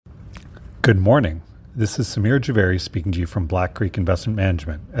Good morning. This is Samir Javeri speaking to you from Black Creek Investment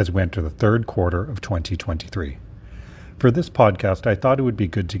Management as we enter the third quarter of 2023. For this podcast, I thought it would be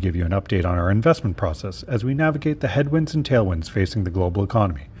good to give you an update on our investment process as we navigate the headwinds and tailwinds facing the global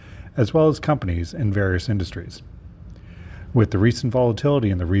economy, as well as companies in various industries. With the recent volatility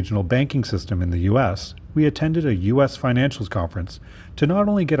in the regional banking system in the U.S., we attended a U.S. financials conference to not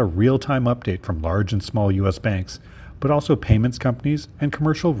only get a real-time update from large and small U.S. banks, but also payments companies and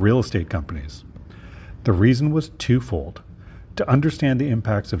commercial real estate companies. The reason was twofold: to understand the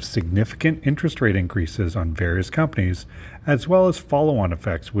impacts of significant interest rate increases on various companies, as well as follow-on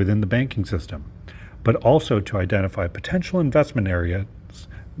effects within the banking system, but also to identify potential investment areas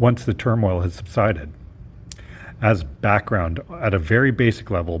once the turmoil has subsided. As background, at a very basic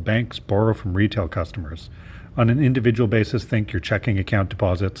level, banks borrow from retail customers. On an individual basis, think your checking account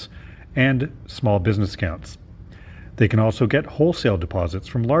deposits and small business accounts. They can also get wholesale deposits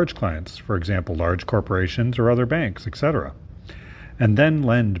from large clients, for example, large corporations or other banks, etc., and then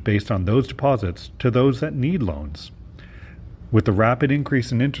lend based on those deposits to those that need loans. With the rapid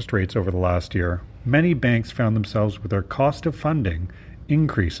increase in interest rates over the last year, many banks found themselves with their cost of funding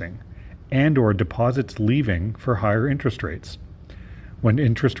increasing and or deposits leaving for higher interest rates. When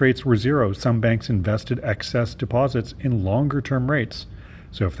interest rates were zero, some banks invested excess deposits in longer-term rates.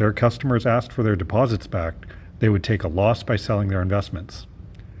 So if their customers asked for their deposits back, they would take a loss by selling their investments.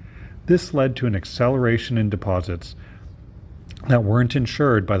 This led to an acceleration in deposits that weren't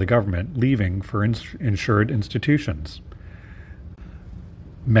insured by the government leaving for insured institutions.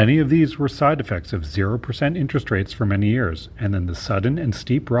 Many of these were side effects of 0% interest rates for many years, and then the sudden and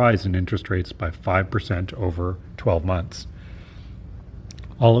steep rise in interest rates by 5% over 12 months.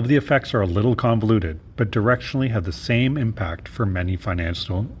 All of the effects are a little convoluted, but directionally have the same impact for many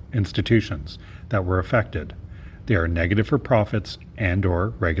financial institutions that were affected. They are negative for profits and or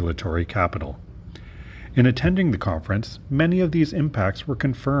regulatory capital. In attending the conference, many of these impacts were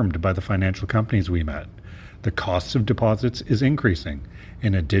confirmed by the financial companies we met. The cost of deposits is increasing.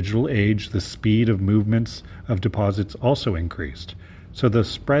 In a digital age, the speed of movements of deposits also increased. So the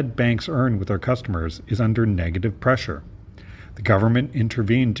spread banks earn with their customers is under negative pressure. The government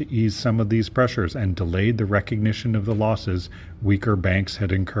intervened to ease some of these pressures and delayed the recognition of the losses weaker banks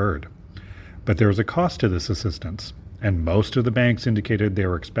had incurred. But there was a cost to this assistance, and most of the banks indicated they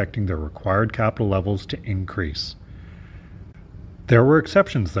were expecting their required capital levels to increase. There were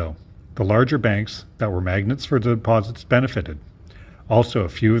exceptions, though. The larger banks that were magnets for deposits benefited. Also, a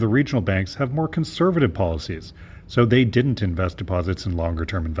few of the regional banks have more conservative policies, so they didn't invest deposits in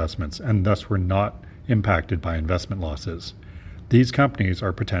longer-term investments and thus were not impacted by investment losses. These companies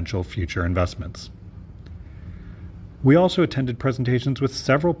are potential future investments. We also attended presentations with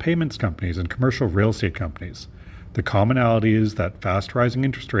several payments companies and commercial real estate companies. The commonality is that fast rising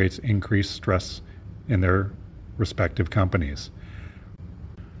interest rates increase stress in their respective companies.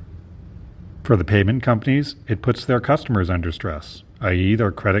 For the payment companies, it puts their customers under stress, i.e.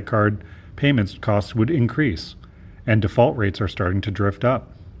 their credit card payments costs would increase, and default rates are starting to drift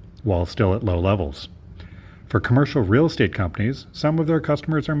up, while still at low levels. For commercial real estate companies, some of their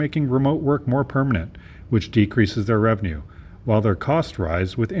customers are making remote work more permanent, which decreases their revenue, while their costs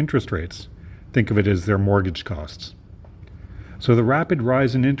rise with interest rates. Think of it as their mortgage costs. So the rapid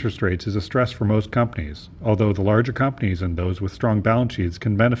rise in interest rates is a stress for most companies, although the larger companies and those with strong balance sheets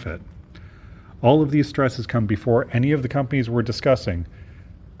can benefit. All of these stresses come before any of the companies we're discussing,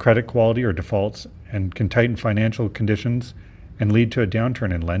 credit quality or defaults, and can tighten financial conditions and lead to a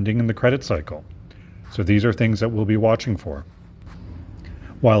downturn in lending in the credit cycle. So these are things that we'll be watching for.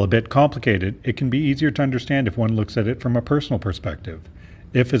 While a bit complicated, it can be easier to understand if one looks at it from a personal perspective.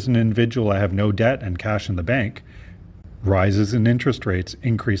 If as an individual I have no debt and cash in the bank, rises in interest rates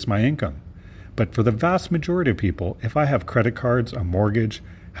increase my income. But for the vast majority of people, if I have credit cards, a mortgage,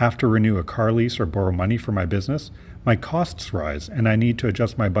 have to renew a car lease or borrow money for my business, my costs rise and I need to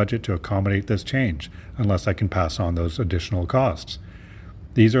adjust my budget to accommodate this change unless I can pass on those additional costs.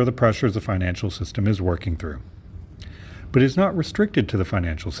 These are the pressures the financial system is working through. But it's not restricted to the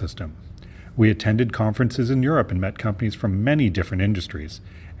financial system. We attended conferences in Europe and met companies from many different industries,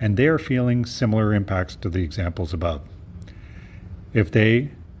 and they are feeling similar impacts to the examples above. If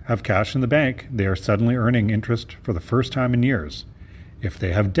they have cash in the bank, they are suddenly earning interest for the first time in years. If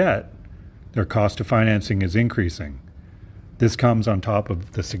they have debt, their cost of financing is increasing. This comes on top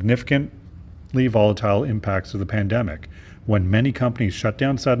of the significantly volatile impacts of the pandemic, when many companies shut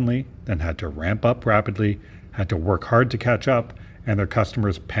down suddenly, then had to ramp up rapidly, had to work hard to catch up, and their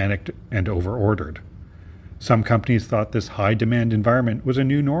customers panicked and overordered. Some companies thought this high-demand environment was a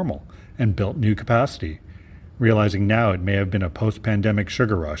new normal and built new capacity, realizing now it may have been a post-pandemic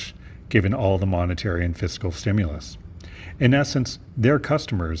sugar rush, given all the monetary and fiscal stimulus. In essence, their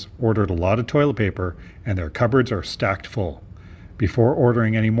customers ordered a lot of toilet paper and their cupboards are stacked full. Before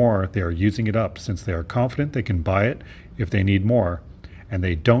ordering any more, they are using it up since they are confident they can buy it if they need more, and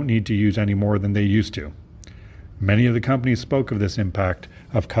they don't need to use any more than they used to. Many of the companies spoke of this impact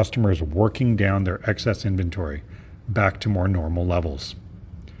of customers working down their excess inventory back to more normal levels.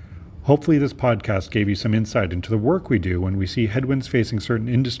 Hopefully this podcast gave you some insight into the work we do when we see headwinds facing certain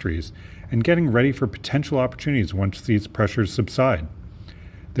industries and getting ready for potential opportunities once these pressures subside.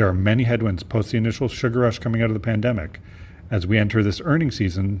 There are many headwinds post the initial sugar rush coming out of the pandemic as we enter this earnings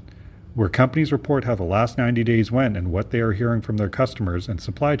season where companies report how the last 90 days went and what they are hearing from their customers and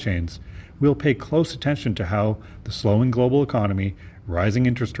supply chains. We'll pay close attention to how the slowing global economy, rising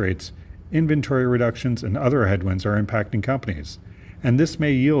interest rates, inventory reductions, and other headwinds are impacting companies. And this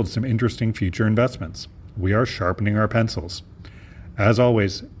may yield some interesting future investments. We are sharpening our pencils. As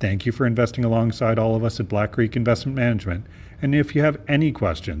always, thank you for investing alongside all of us at Black Creek Investment Management. And if you have any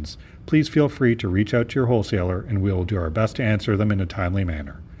questions, please feel free to reach out to your wholesaler and we will do our best to answer them in a timely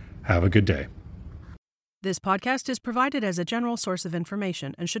manner. Have a good day. This podcast is provided as a general source of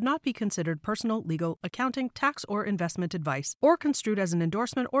information and should not be considered personal, legal, accounting, tax, or investment advice, or construed as an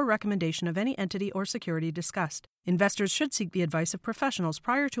endorsement or recommendation of any entity or security discussed. Investors should seek the advice of professionals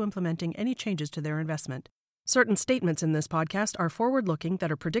prior to implementing any changes to their investment. Certain statements in this podcast are forward-looking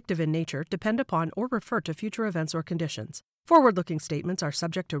that are predictive in nature, depend upon, or refer to future events or conditions. Forward-looking statements are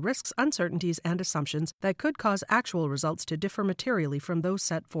subject to risks, uncertainties, and assumptions that could cause actual results to differ materially from those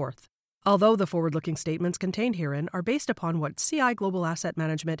set forth. Although the forward-looking statements contained herein are based upon what CI Global Asset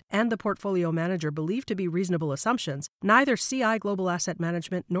Management and the portfolio manager believe to be reasonable assumptions, neither CI Global Asset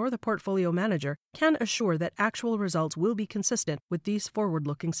Management nor the portfolio manager can assure that actual results will be consistent with these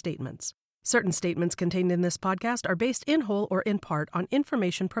forward-looking statements. Certain statements contained in this podcast are based in whole or in part on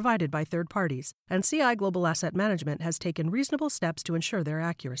information provided by third parties, and CI Global Asset Management has taken reasonable steps to ensure their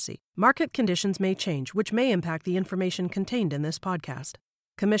accuracy. Market conditions may change, which may impact the information contained in this podcast.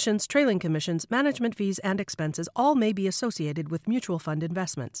 Commissions, trailing commissions, management fees, and expenses all may be associated with mutual fund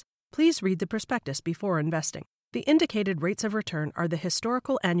investments. Please read the prospectus before investing. The indicated rates of return are the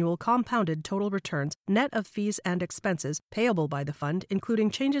historical annual compounded total returns net of fees and expenses payable by the fund,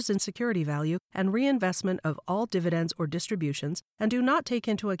 including changes in security value and reinvestment of all dividends or distributions, and do not take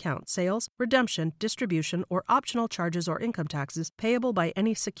into account sales, redemption, distribution, or optional charges or income taxes payable by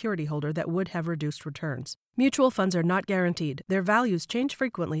any security holder that would have reduced returns. Mutual funds are not guaranteed, their values change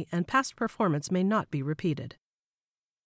frequently, and past performance may not be repeated.